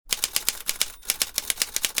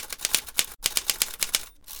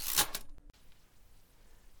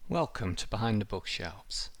Welcome to Behind the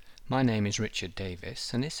Bookshelves. My name is Richard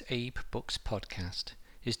Davis, and this Abe Books podcast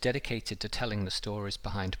is dedicated to telling the stories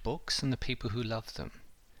behind books and the people who love them.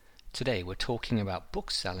 Today we're talking about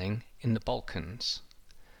bookselling in the Balkans.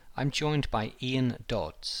 I'm joined by Ian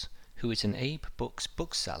Dodds, who is an Abe Books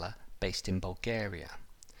bookseller based in Bulgaria.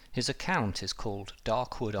 His account is called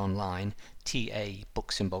Darkwood Online TA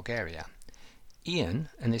Books in Bulgaria. Ian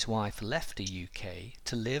and his wife left the UK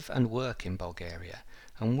to live and work in Bulgaria,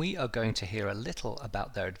 and we are going to hear a little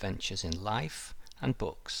about their adventures in life and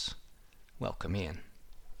books. Welcome, Ian.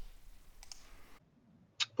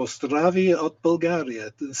 Pozdravia od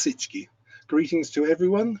Bulgaria, Sichki. Greetings to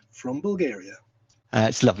everyone from Bulgaria.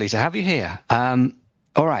 It's lovely to have you here.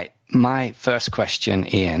 All right, my first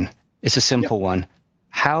question, Ian, is a simple one.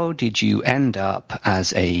 How did you end up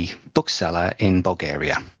as a bookseller in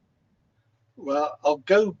Bulgaria? Well, I'll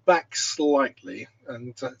go back slightly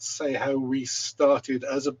and say how we started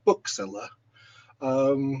as a bookseller.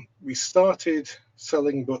 We started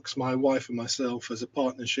selling books, my wife and myself, as a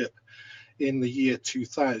partnership in the year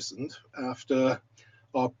 2000 after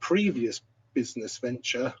our previous business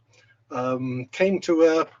venture came to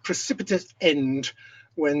a precipitous end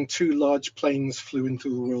when two large planes flew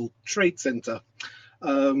into the World Trade Center.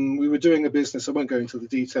 We were doing a business, I won't go into the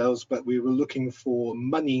details, but we were looking for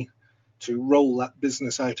money to roll that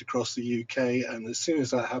business out across the UK, and as soon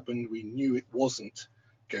as that happened, we knew it wasn't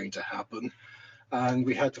going to happen, and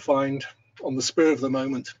we had to find, on the spur of the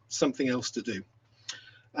moment, something else to do.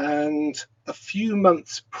 And a few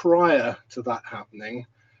months prior to that happening,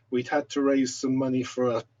 we'd had to raise some money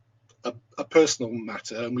for a personal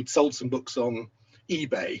matter, and we'd sold some books on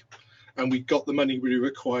eBay, and we got the money we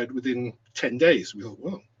required within 10 days. We thought,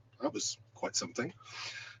 well, that was quite something.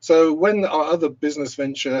 So when our other business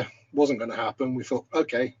venture wasn't going to happen, we thought,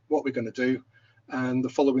 okay, what we're going to do. And the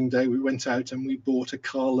following day we went out and we bought a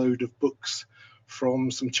carload of books from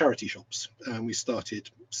some charity shops. And we started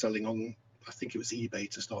selling on, I think it was eBay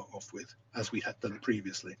to start off with, as we had done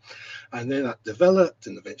previously. And then that developed,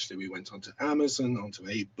 and eventually we went onto Amazon, onto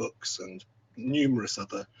Abe Books and numerous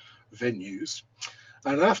other venues.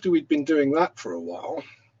 And after we'd been doing that for a while,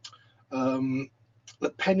 the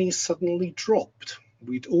penny suddenly dropped.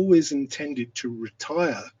 We'd always intended to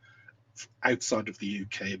retire outside of the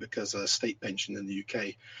UK because a state pension in the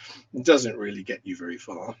UK doesn't really get you very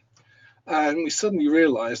far. And we suddenly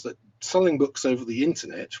realized that selling books over the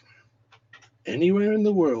internet, anywhere in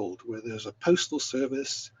the world where there's a postal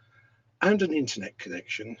service and an internet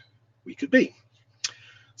connection, we could be.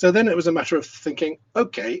 So then it was a matter of thinking,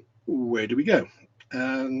 okay, where do we go?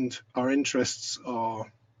 And our interests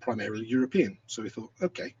are primarily European. So we thought,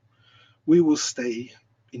 okay, we will stay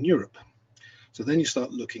in Europe. So then you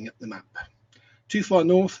start looking at the map. Too far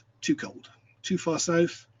north, too cold. Too far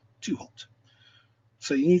south, too hot.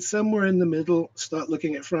 So you need somewhere in the middle. Start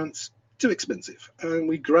looking at France, too expensive. And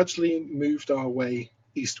we gradually moved our way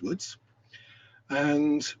eastwards.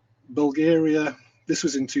 And Bulgaria, this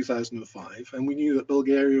was in 2005, and we knew that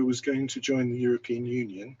Bulgaria was going to join the European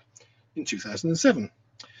Union in 2007.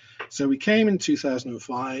 So we came in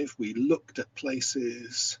 2005, we looked at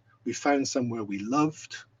places, we found somewhere we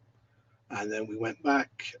loved, and then we went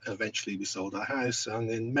back. Eventually we sold our house, and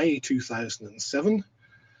in May 2007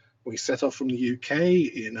 we set off from the UK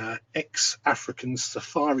in an ex-African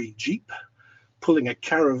safari jeep, pulling a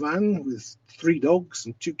caravan with 3 dogs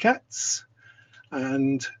and 2 cats,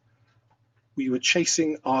 and we were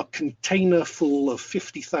chasing our container full of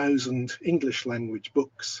 50,000 English language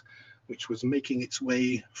books, which was making its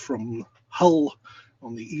way from Hull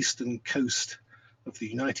on the eastern coast of the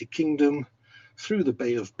United Kingdom, through the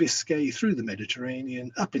Bay of Biscay, through the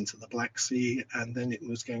Mediterranean, up into the Black Sea, and then it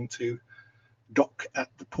was going to dock at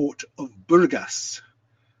the port of Burgas,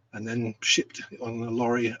 and then shipped on a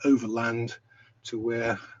lorry overland to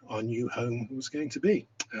where our new home was going to be.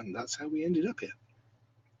 And that's how we ended up here.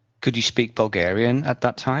 Could you speak Bulgarian at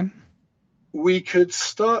that time? We could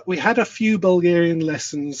start, we had a few Bulgarian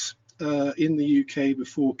lessons in the UK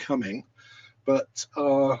before coming, but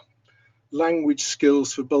our language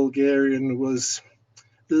skills for Bulgarian was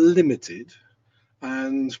limited.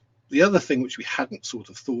 And the other thing which we hadn't sort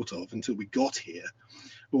of thought of until we got here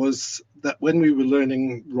was that when we were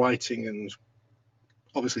learning writing, and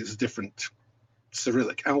obviously it's a different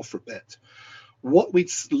Cyrillic alphabet, what we'd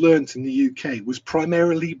learnt in the UK was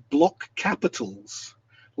primarily block capitals,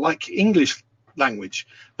 like English language.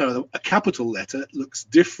 Now, a capital letter looks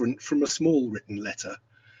different from a small written letter,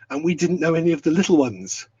 and we didn't know any of the little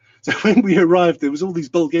ones. So when we arrived, there was all these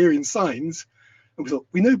Bulgarian signs, and we thought,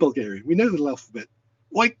 we know Bulgarian, we know the alphabet,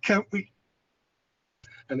 why can't we?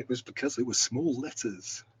 And it was because they were small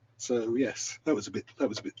letters. So yes, that was a bit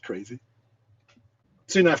crazy.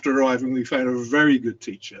 Soon after arriving, we found a very good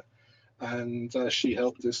teacher, and she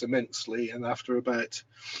helped us immensely. And after about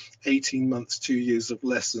 18 months, 2 years of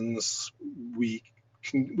lessons, we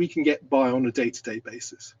can get by on a day-to-day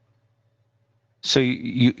basis. So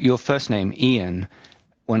your first name, Ian,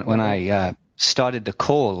 when I started the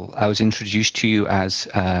call, I was introduced to you as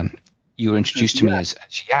you were introduced to me as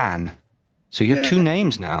Jan. So you have two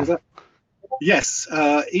names now. Yes,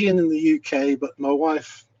 Ian in the UK, but my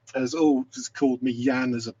wife has always called me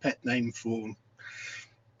Jan as a pet name for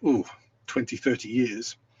 20, 30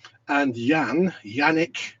 years. And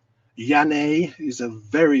Yannick, Yane is a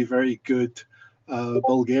very, very good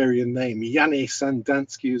Bulgarian name. Yane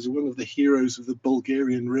Sandansky is one of the heroes of the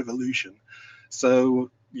Bulgarian Revolution.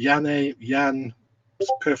 So Jan is a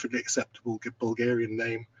perfectly acceptable Bulgarian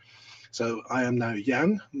name. So I am now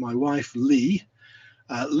Jan. My wife, Lee.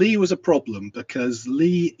 Lee was a problem because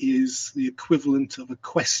Lee is the equivalent of a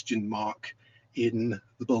question mark in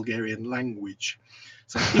the Bulgarian language.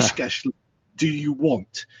 So Ishkashli, do you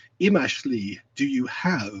want? Imashli, do you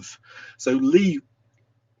have? So Lee,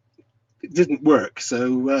 it didn't work.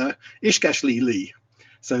 So Ishkashli Lee.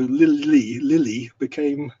 So Lily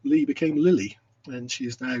became Lily, and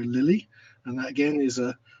she's now Lily. And that again is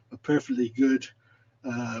a perfectly good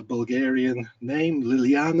Bulgarian name,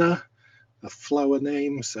 Liliana, a flower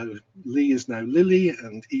name. So Lee is now Lily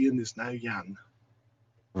and Ian is now Jan.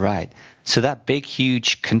 Right. So that big,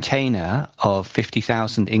 huge container of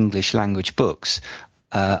 50,000 English language books,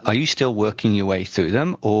 are you still working your way through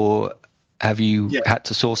them, or have you had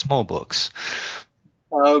to source more books?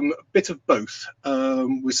 A bit of both.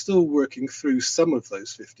 We're still working through some of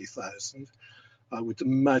those 50,000. I would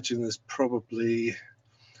imagine there's probably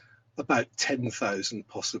about 10,000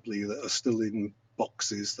 possibly that are still in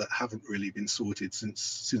boxes that haven't really been sorted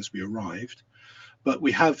since we arrived. But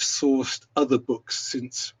we have sourced other books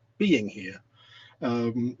since being here.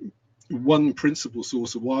 One principal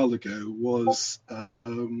source a while ago was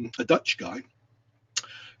a Dutch guy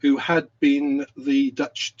who had been the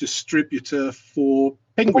Dutch distributor for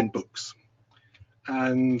Penguin books.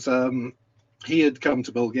 And he had come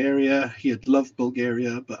to Bulgaria. He had loved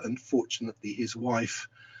Bulgaria, but unfortunately his wife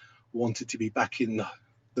wanted to be back in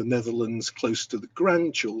the Netherlands close to the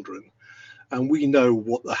grandchildren. And we know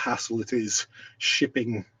what the hassle it is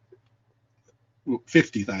shipping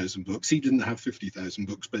 50,000 books. He didn't have 50,000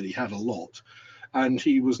 books, but he had a lot. And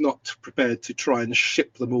he was not prepared to try and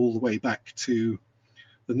ship them all the way back to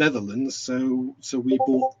the Netherlands. So we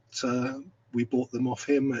bought them off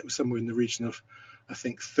him. It was somewhere in the region of, I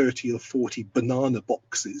think, 30 or 40 banana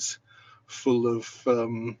boxes full of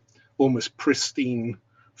almost pristine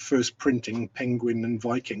first printing Penguin and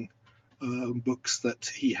Viking books that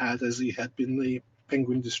he had, as he had been the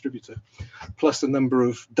Penguin distributor, plus a number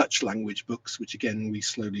of Dutch language books, which again we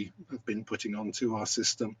slowly have been putting onto our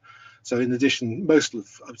system. So in addition, most of,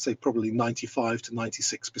 I would say probably 95 to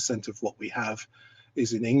 96% of what we have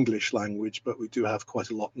is in English language, but we do have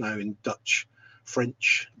quite a lot now in Dutch,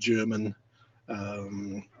 French, German,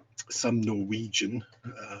 some Norwegian,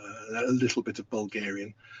 a little bit of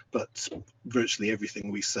Bulgarian, but virtually everything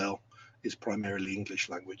we sell is primarily English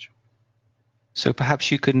language. So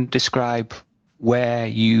perhaps you can describe where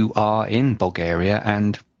you are in Bulgaria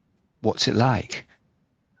and what's it like?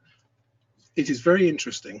 It is very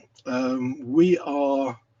interesting. We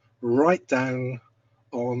are right down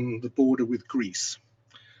on the border with Greece,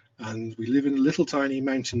 and we live in a little tiny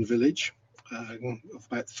mountain village of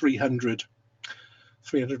about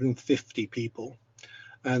 350 people,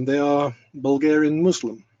 and they are Bulgarian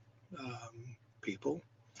Muslim people,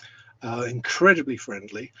 incredibly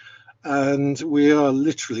friendly. And we are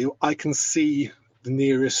literally, I can see the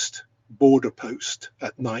nearest border post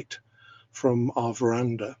at night from our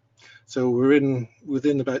veranda. So we're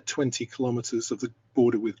within about 20 kilometers of the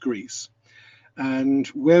border with Greece. And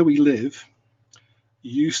where we live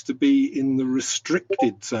used to be in the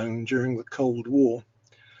restricted zone during the Cold War.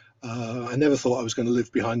 I never thought I was going to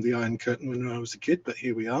live behind the Iron Curtain when I was a kid, but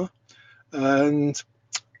here we are. And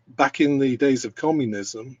back in the days of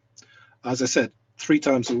communism, as I said, 3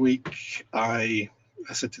 times a week, I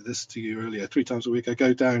said this to you earlier, 3 times a week I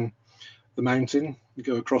go down the mountain, we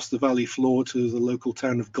go across the valley floor to the local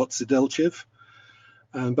town of Gotsidelchev.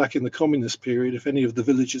 And back in the communist period, if any of the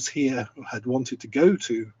villagers here had wanted to go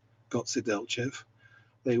to Gotsidelchev,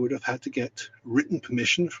 they would have had to get written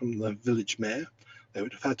permission from the village mayor. They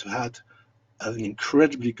would have had to had an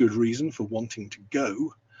incredibly good reason for wanting to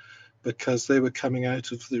go, because they were coming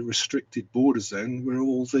out of the restricted border zone where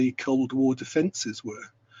all the Cold War defences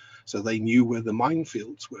were. So they knew where the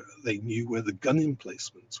minefields were. They knew where the gun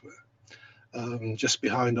emplacements were. just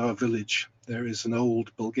behind our village, there is an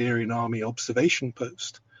old Bulgarian army observation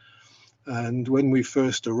post. And when we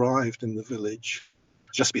first arrived in the village,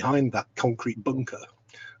 just behind that concrete bunker,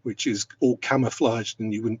 which is all camouflaged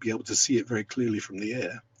and you wouldn't be able to see it very clearly from the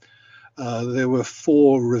air, there were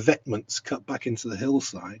 4 revetments cut back into the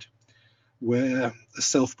hillside where a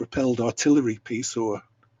self-propelled artillery piece or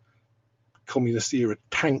communist era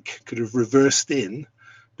tank could have reversed in,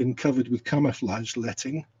 been covered with camouflage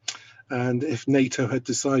letting, and if NATO had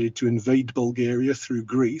decided to invade Bulgaria through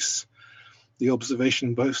Greece, the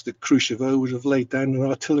observation post at Krushevo would have laid down an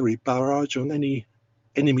artillery barrage on any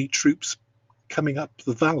enemy troops coming up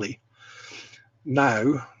the valley.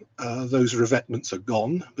 Now, those revetments are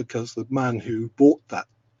gone because the man who bought that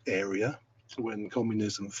area when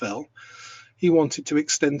communism fell, he wanted to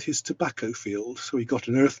extend his tobacco field. So he got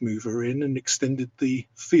an earth mover in and extended the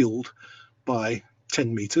field by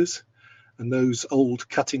 10 meters. And those old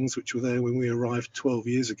cuttings, which were there when we arrived 12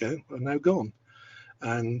 years ago, are now gone.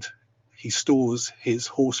 And he stores his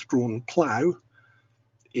horse-drawn plough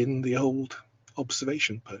in the old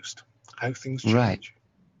observation post. How things change. Right.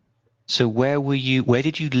 So where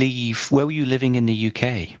did you leave? Where were you living in the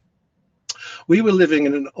UK? We were living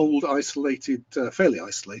in an old isolated, fairly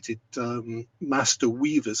isolated master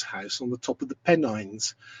weaver's house on the top of the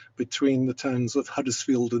Pennines between the towns of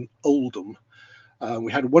Huddersfield and Oldham.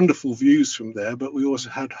 We had wonderful views from there, but we also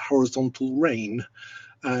had horizontal rain,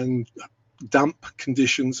 and damp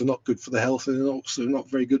conditions are not good for the health and also not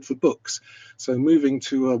very good for books. So moving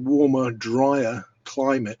to a warmer, drier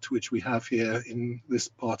climate, which we have here in this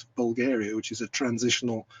part of Bulgaria, which is a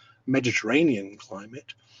transitional Mediterranean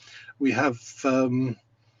climate, we have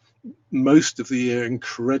most of the year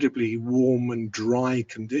incredibly warm and dry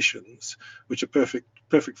conditions, which are perfect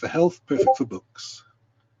for health, perfect for books.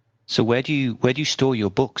 So where do you store your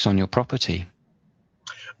books on your property?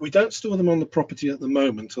 We don't store them on the property at the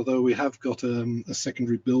moment, although we have got a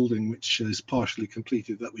secondary building which is partially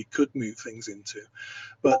completed that we could move things into.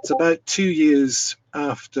 But about 2 years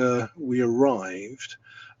after we arrived,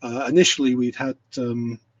 initially we'd had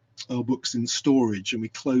our books in storage, and we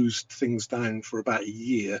closed things down for about a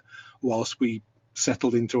year whilst we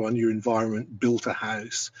settled into our new environment, built a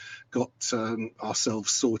house, got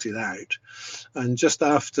ourselves sorted out. And just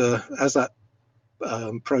after, as that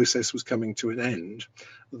process was coming to an end,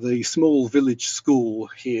 the small village school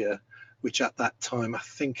here, which at that time I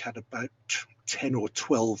think had about 10 or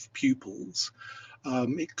 12 pupils,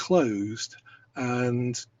 it closed,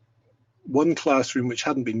 and one classroom which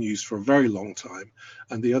hadn't been used for a very long time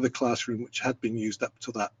and the other classroom which had been used up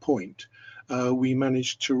to that point, we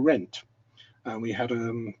managed to rent. And we had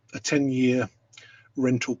a 10-year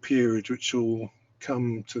rental period which will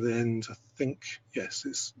come to the end. I think, yes,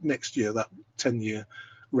 it's next year that 10-year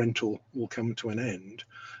rental will come to an end.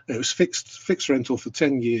 And it was fixed rental for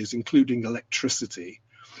 10 years, including electricity.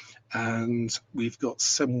 And we've got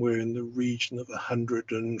somewhere in the region of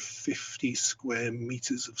 150 square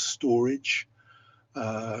meters of storage.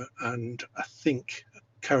 And I think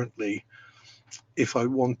currently, if I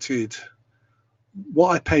wanted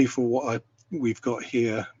what I pay for what we've got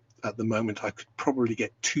here at the moment, I could probably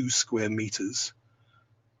get 2 square meters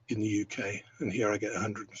in the UK, and here I get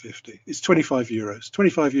 150. It's 25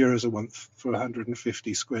 euros a month for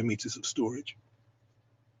 150 square meters of storage.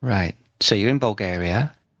 Right. So you're in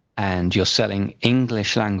Bulgaria and you're selling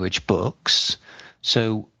English language books.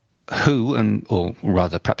 So who, or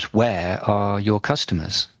rather perhaps where, are your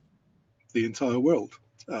customers? The entire world.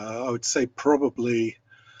 I would say probably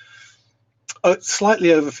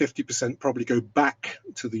slightly over 50% probably go back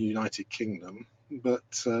to the United Kingdom, but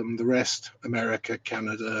the rest, America,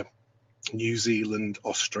 Canada, New Zealand,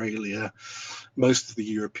 Australia, most of the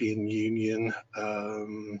European Union,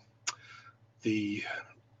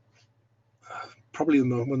 probably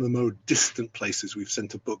one of the more distant places we've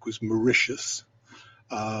sent a book was Mauritius.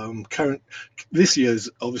 This year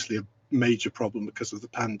is obviously a major problem because of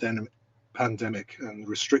the pandemic and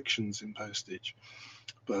restrictions in postage.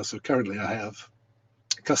 But so currently I have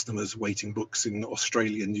customers waiting books in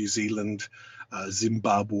Australia, New Zealand,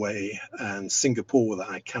 Zimbabwe, and Singapore that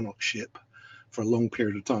I cannot ship. For a long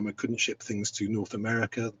period of time, I couldn't ship things to North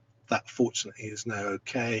America. That fortunately is now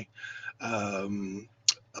okay.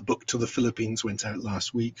 A book to the Philippines went out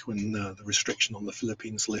last week when the restriction on the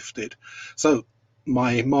Philippines lifted. So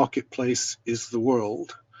my marketplace is the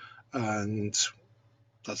world, and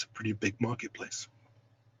that's a pretty big marketplace.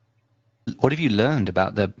 What have you learned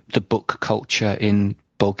about the book culture in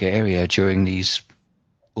Bulgaria during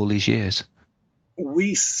all these years?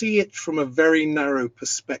 We see it from a very narrow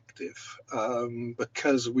perspective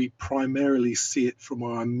because we primarily see it from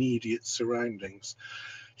our immediate surroundings.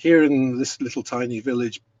 here in this little tiny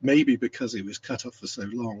village, maybe because it was cut off for so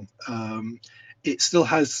long, it still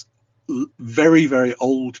has very, very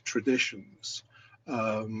old traditions.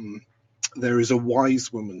 Um, there is a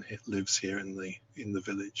wise woman who lives here in the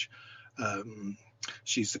village. Um,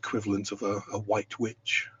 she's equivalent of a white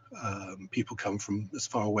witch. People come from as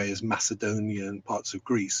far away as Macedonia and parts of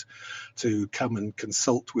Greece to come and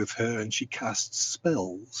consult with her, and she casts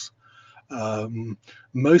spells.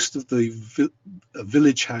 Most of the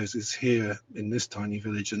village houses here in this tiny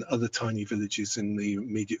village and other tiny villages in the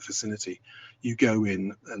immediate vicinity, you go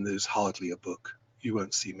in and there's hardly a book. You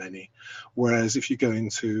won't see many. Whereas if you go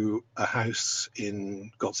into a house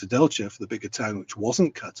in Gotzadelche, the bigger town, which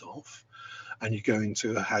wasn't cut off, and you go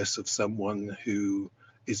into a house of someone who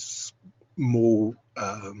is more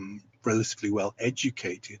relatively well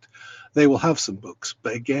educated, they will have some books.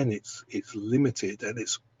 But again, it's limited,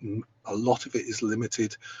 and a lot of it is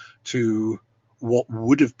limited to what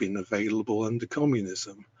would have been available under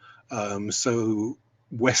communism. So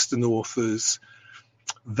Western authors,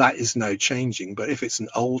 that is now changing. But if it's an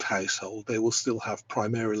old household, they will still have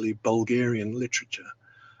primarily Bulgarian literature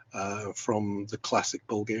from the classic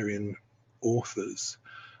Bulgarian authors.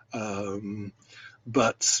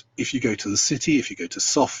 But if you go to the city, if you go to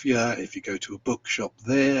Sofia, if you go to a bookshop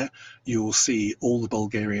there, you'll see all the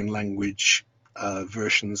Bulgarian language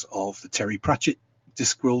versions of the Terry Pratchett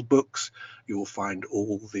Discworld books. You'll find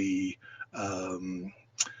all the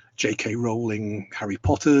J.K. Rowling Harry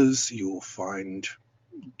Potters. You'll find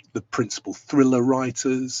the principal thriller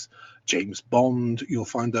writers, James Bond. You'll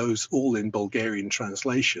find those all in Bulgarian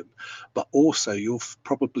translation, but also you'll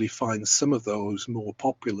probably find some of those more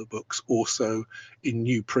popular books also in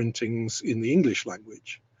new printings in the English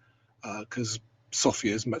language, because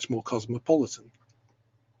Sofia is much more cosmopolitan.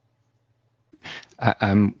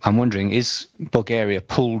 I'm wondering, is Bulgaria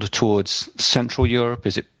pulled towards Central Europe?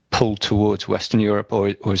 Is it pulled towards Western Europe, or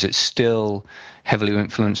is it still heavily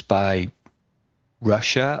influenced by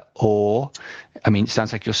Russia? Or, I mean, it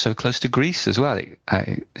sounds like you're so close to Greece as well.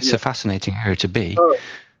 It's a fascinating area to be.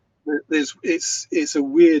 It's a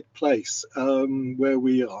weird place where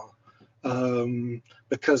we are,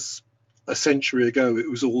 because a century ago it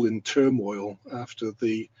was all in turmoil after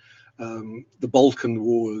the Balkan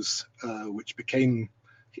Wars, which became,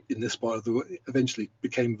 in this part of the world, eventually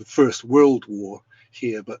became the First World War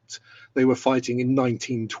here. But they were fighting in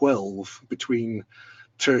 1912 between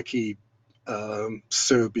Turkey,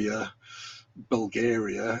 Serbia,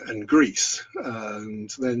 Bulgaria, and Greece. And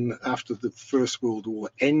then after the First World War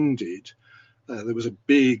ended, there was a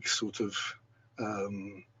big sort of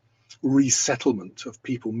resettlement of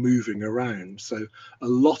people moving around. So a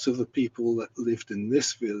lot of the people that lived in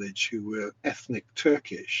this village who were ethnic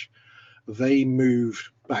Turkish, they moved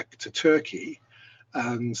back to Turkey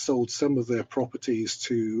and sold some of their properties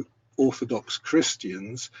to Orthodox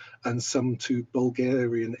Christians and some to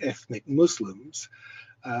Bulgarian ethnic Muslims.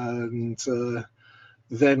 And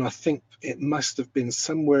then I think it must have been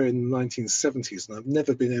somewhere in the 1970s, and I've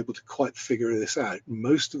never been able to quite figure this out.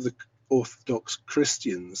 Most of the Orthodox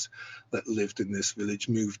Christians that lived in this village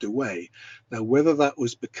moved away. Now, whether that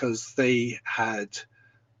was because they had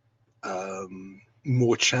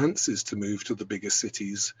more chances to move to the bigger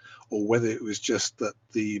cities, or whether it was just that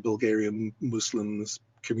the Bulgarian Muslims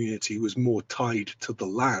community was more tied to the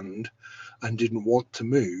land and didn't want to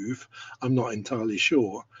move, I'm not entirely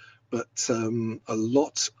sure. But a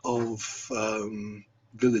lot of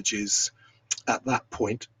villages at that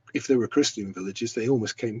point, if they were Christian villages, they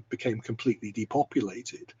almost became completely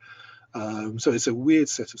depopulated. So it's a weird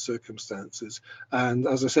set of circumstances. And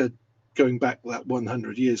as I said, going back that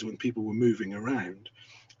 100 years when people were moving around,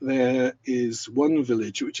 there is one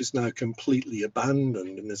village which is now completely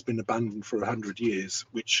abandoned and has been abandoned for 100 years,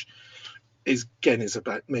 which is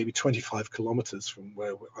about maybe 25 kilometers from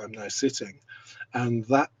where I'm now sitting. And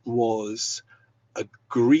that was a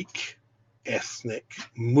Greek ethnic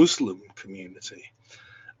Muslim community.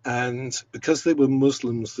 And because they were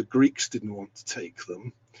Muslims, the Greeks didn't want to take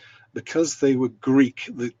them. Because they were Greek,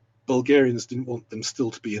 the Bulgarians didn't want them still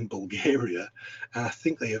to be in Bulgaria. And I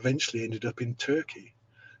think they eventually ended up in Turkey.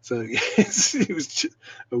 So yes, it was just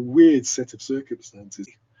a weird set of circumstances.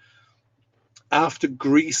 After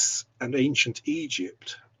Greece and ancient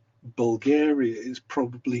Egypt, Bulgaria is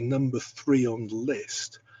probably number 3 on the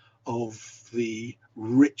list of the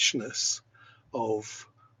richness of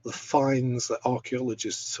the finds that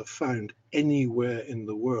archaeologists have found anywhere in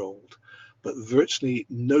the world. But virtually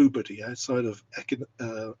nobody outside of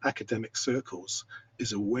academic circles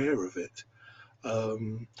is aware of it.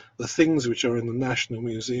 The things which are in the National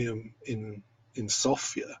Museum in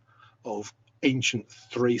Sofia of ancient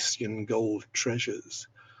Thracian gold treasures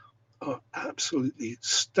are absolutely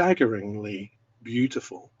staggeringly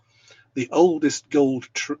beautiful. The oldest gold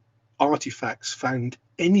artifacts found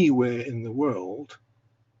anywhere in the world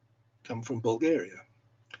come from Bulgaria.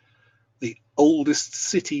 The oldest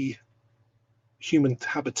city human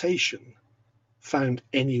habitation found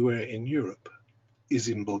anywhere in Europe is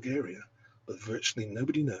in Bulgaria, but virtually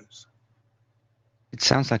nobody knows. It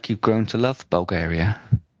sounds like you've grown to love Bulgaria.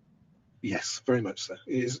 Yes, very much so.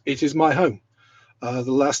 It is my home. The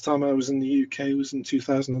last time I was in the UK was in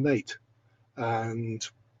 2008, and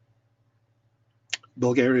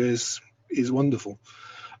Bulgaria is wonderful.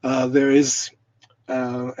 There is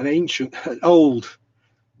an old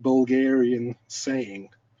Bulgarian saying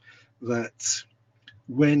that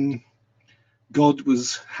when God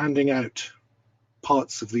was handing out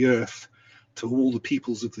parts of the earth to all the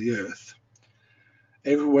peoples of the earth,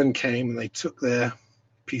 everyone came and they took their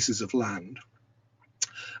pieces of land.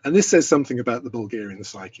 And this says something about the Bulgarian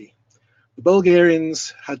psyche. The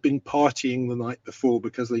Bulgarians had been partying the night before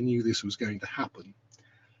because they knew this was going to happen.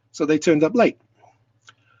 So they turned up late.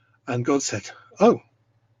 And God said, "Oh,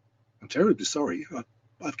 I'm terribly sorry.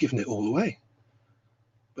 I've given it all away."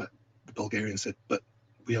 But the Bulgarians said, "But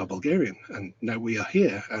we are Bulgarian, and now we are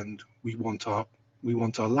here, and we want our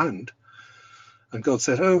land." And God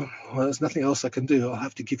said, "Oh, well, there's nothing else I can do. I'll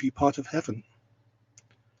have to give you part of heaven."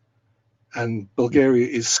 And Bulgaria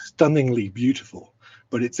is stunningly beautiful,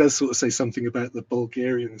 but it does sort of say something about the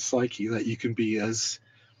Bulgarian psyche, that you can be as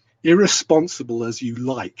irresponsible as you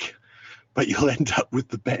like, but you'll end up with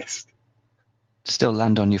the best. Still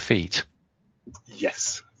land on your feet.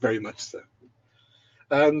 Yes, very much so.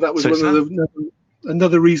 And that was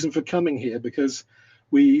another reason for coming here, because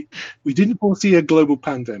we didn't foresee a global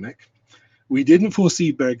pandemic. We didn't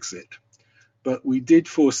foresee Brexit, but we did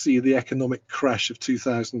foresee the economic crash of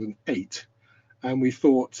 2008. And we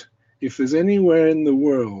thought, if there's anywhere in the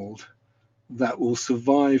world that will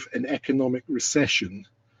survive an economic recession,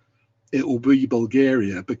 it will be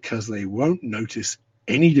Bulgaria, because they won't notice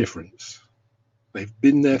any difference. They've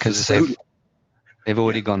been there because they've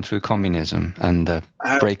already gone through communism and the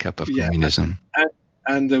breakup of communism.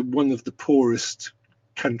 And they're one of the poorest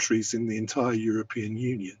countries in the entire European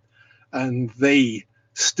Union. And they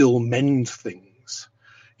still mend things.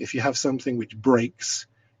 If you have something which breaks,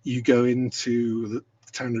 you go into the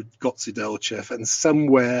town of Gotsidelchev, and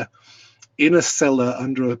somewhere in a cellar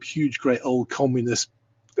under a huge, great old communist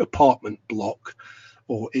apartment block,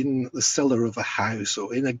 or in the cellar of a house,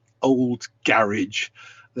 or in an old garage,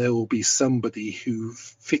 there will be somebody who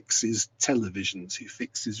fixes televisions, who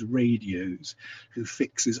fixes radios, who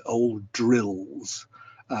fixes old drills,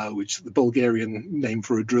 which the Bulgarian name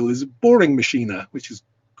for a drill is a boring machina, which is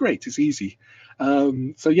great, it's easy.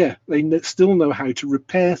 So yeah, they still know how to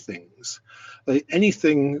repair things.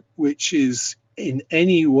 Anything which is in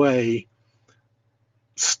any way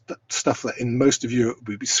stuff that in most of Europe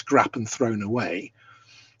would be scrap and thrown away,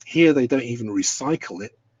 here they don't even recycle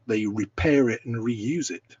it, they repair it and reuse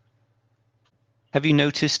it. Have you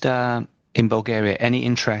noticed in Bulgaria any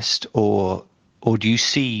interest, or do you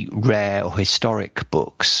see rare or historic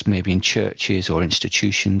books, maybe in churches or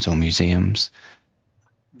institutions or museums?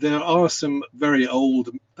 There are some very old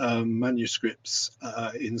manuscripts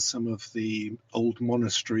in some of the old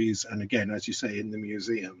monasteries, and again, as you say, in the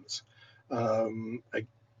museums.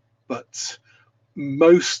 But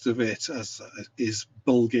most of it is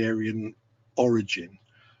Bulgarian origin.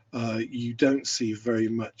 You don't see very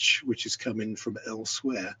much which is coming from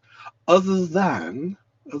elsewhere, other than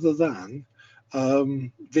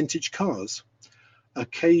vintage cars.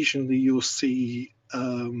 Occasionally you'll see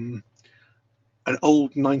an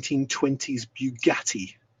old 1920s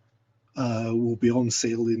Bugatti will be on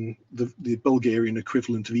sale in the Bulgarian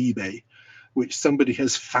equivalent of eBay, which somebody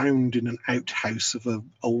has found in an outhouse of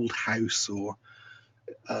an old house, or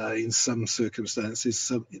in some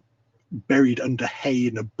circumstances buried under hay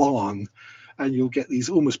in a barn, and you'll get these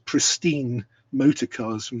almost pristine motor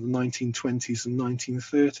cars from the 1920s and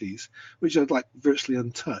 1930s, which are like virtually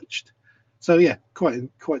untouched. So yeah, quite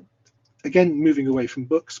again, moving away from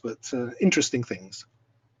books, but interesting things.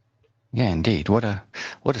 Yeah, indeed. What a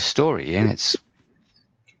story. And it's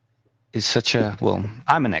such a, well,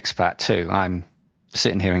 I'm an expat too. I'm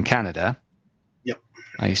sitting here in Canada. Yep.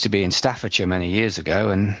 I used to be in Staffordshire many years ago,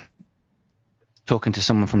 and talking to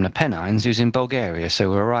someone from the Pennines who's in Bulgaria. So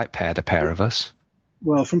we're a right pair, the pair of us.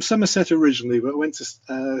 Well, from Somerset originally, but went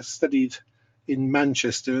to studied in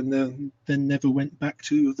Manchester, and then never went back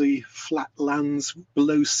to the flat lands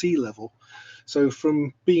below sea level. So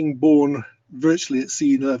from being born virtually at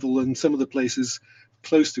sea level, and some of the places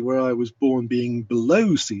close to where I was born being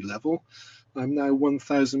below sea level, I'm now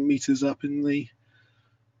 1,000 meters up in the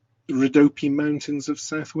Rhodope Mountains of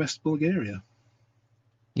southwest Bulgaria.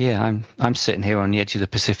 Yeah, I'm sitting here on the edge of the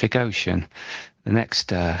Pacific Ocean. The next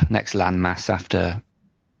landmass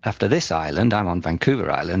after this island, I'm on Vancouver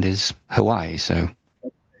Island, is Hawaii. So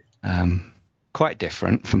quite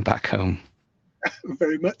different from back home.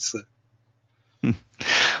 Very much so.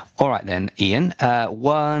 All right then, Ian.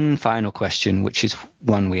 One final question, which is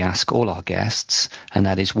one we ask all our guests, and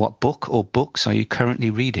that is, what book or books are you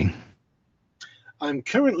currently reading? I'm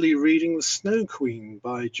currently reading The Snow Queen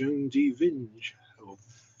by Joan D. Vinge.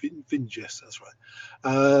 Vinge, yes, that's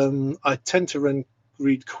right. I tend to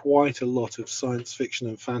read quite a lot of science fiction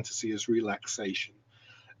and fantasy as relaxation,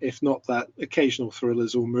 if not that, occasional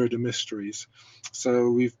thrillers or murder mysteries. So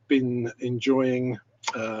we've been enjoying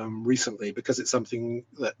recently, because it's something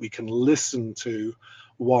that we can listen to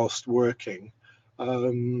whilst working,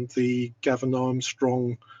 the Gavin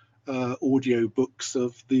Armstrong audio books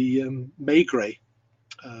of the Maigret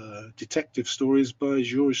detective stories by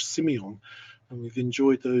Georges Simenon, and we've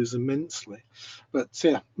enjoyed those immensely. But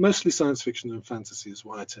yeah, mostly science fiction and fantasy is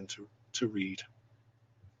what I tend to read.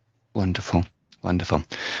 Wonderful. Wonderful.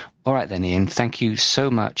 All right then, Ian, thank you so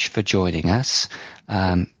much for joining us.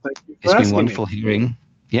 It's been wonderful hearing.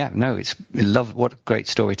 Yeah, no, what great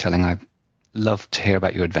storytelling. I love to hear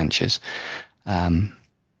about your adventures. Well,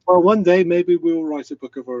 one day maybe we'll write a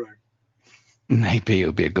book of our own. Maybe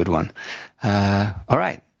it'll be a good one. All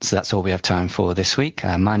right. So that's all we have time for this week.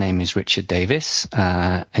 My name is Richard Davis,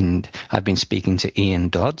 and I've been speaking to Ian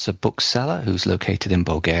Dodds, a bookseller who's located in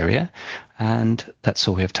Bulgaria. And that's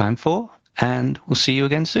all we have time for. And we'll see you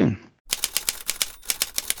again soon.